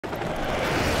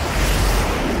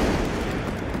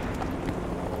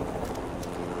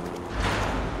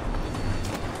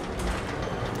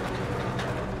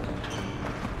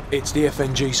It's the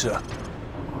F.N.G, sir.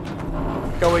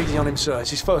 Go easy on him, sir. It's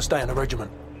his first day in the regiment.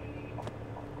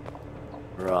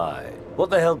 Right. What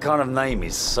the hell kind of name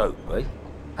is Soap, eh?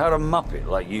 How'd a muppet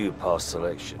like you pass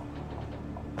selection?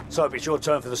 Soap, it's your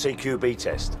turn for the CQB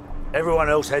test. Everyone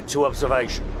else head to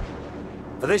observation.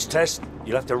 For this test,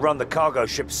 you'll have to run the cargo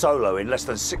ship solo in less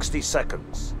than 60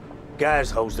 seconds. Gaz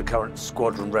holds the current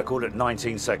squadron record at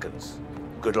 19 seconds.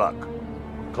 Good luck.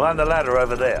 Climb the ladder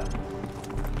over there.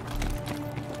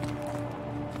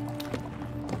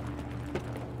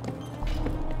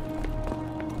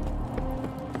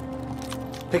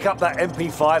 Pick up that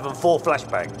MP5 and 4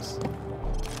 flashbangs.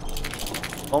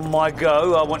 On my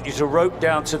go, I want you to rope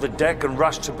down to the deck and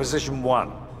rush to position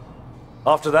 1.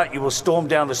 After that, you will storm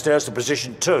down the stairs to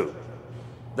position 2.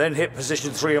 Then hit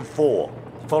position 3 and 4,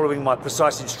 following my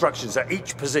precise instructions at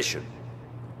each position.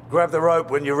 Grab the rope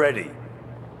when you're ready.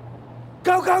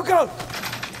 Go, go, go!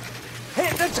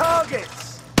 Hit the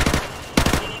targets!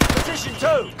 Position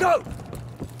 2, go!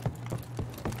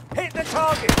 Hit the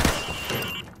targets!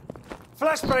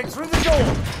 Flashbang through the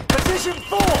door! Position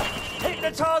 4! Hit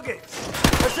the targets!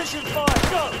 Position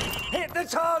 5, go! Hit the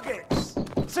targets!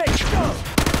 6, go!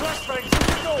 Flashbang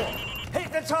through the door!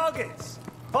 Hit the targets!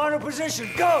 Final position,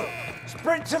 go!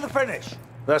 Sprint to the finish!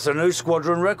 That's a new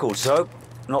squadron record, Soap.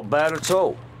 Not bad at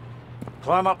all.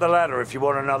 Climb up the ladder if you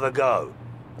want another go.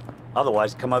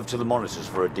 Otherwise, come over to the monitors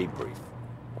for a debrief.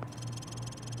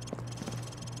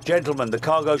 Gentlemen, the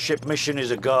cargo ship mission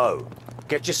is a go.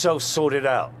 Get yourselves sorted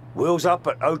out. Wheels up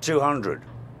at 0200.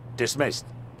 Dismissed.